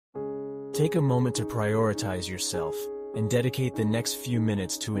Take a moment to prioritize yourself and dedicate the next few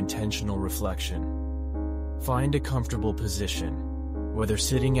minutes to intentional reflection. Find a comfortable position, whether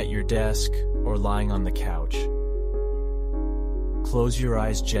sitting at your desk or lying on the couch. Close your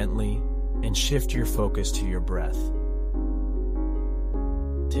eyes gently and shift your focus to your breath.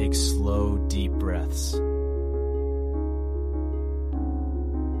 Take slow, deep breaths.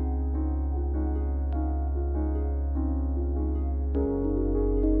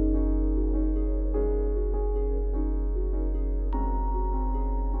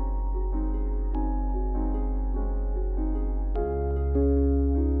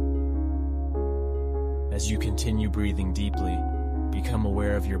 As you continue breathing deeply, become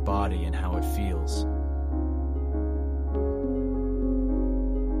aware of your body and how it feels.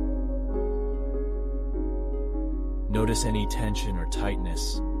 Notice any tension or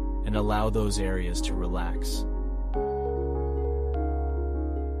tightness, and allow those areas to relax.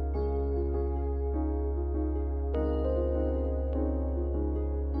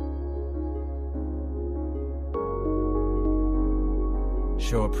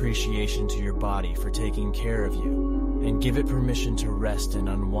 Show appreciation to your body for taking care of you, and give it permission to rest and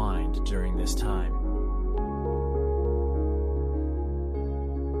unwind during this time.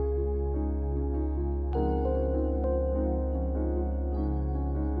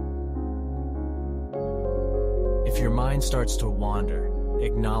 If your mind starts to wander,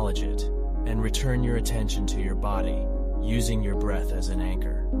 acknowledge it, and return your attention to your body, using your breath as an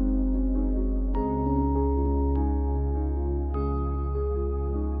anchor.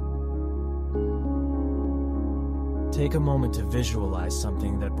 Take a moment to visualize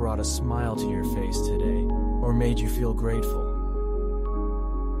something that brought a smile to your face today, or made you feel grateful.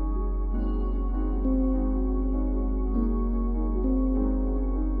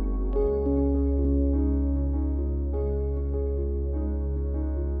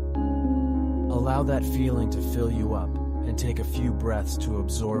 Allow that feeling to fill you up, and take a few breaths to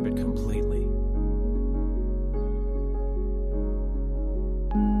absorb it completely.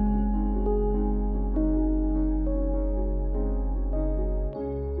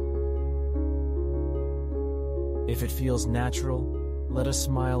 If it feels natural, let a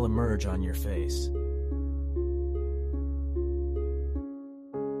smile emerge on your face.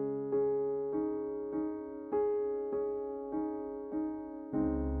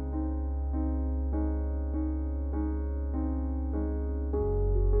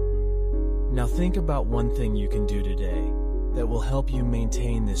 Now think about one thing you can do today that will help you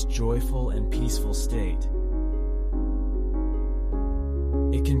maintain this joyful and peaceful state.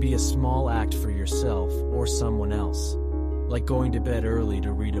 It can be a small act for yourself or someone else, like going to bed early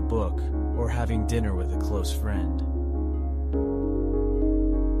to read a book or having dinner with a close friend.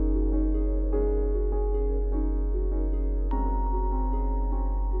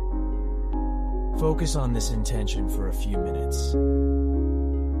 Focus on this intention for a few minutes.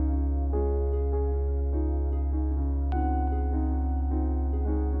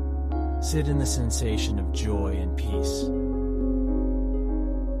 Sit in the sensation of joy and peace.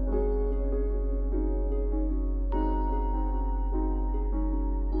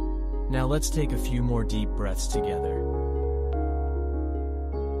 Now let's take a few more deep breaths together.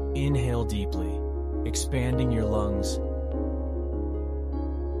 Inhale deeply, expanding your lungs,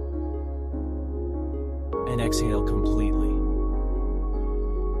 and exhale completely.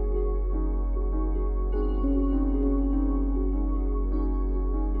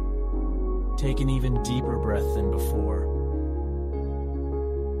 Take an even deeper breath than before.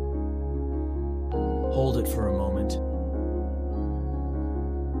 Hold it for a moment.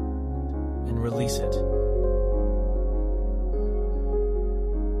 And release it.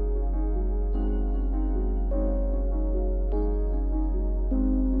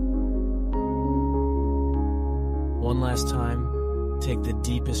 One last time, take the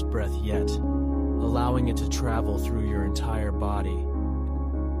deepest breath yet, allowing it to travel through your entire body.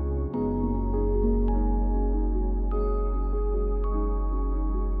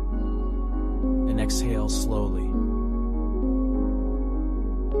 And exhale slowly.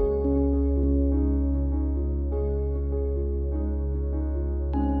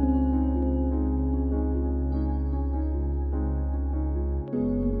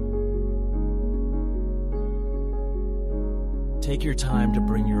 Take your time to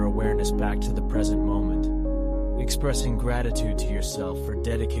bring your awareness back to the present moment, expressing gratitude to yourself for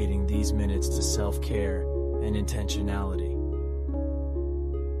dedicating these minutes to self-care and intentionality.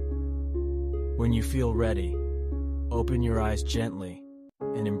 When you feel ready, open your eyes gently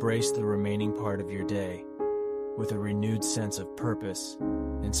and embrace the remaining part of your day with a renewed sense of purpose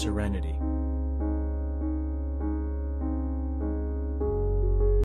and serenity.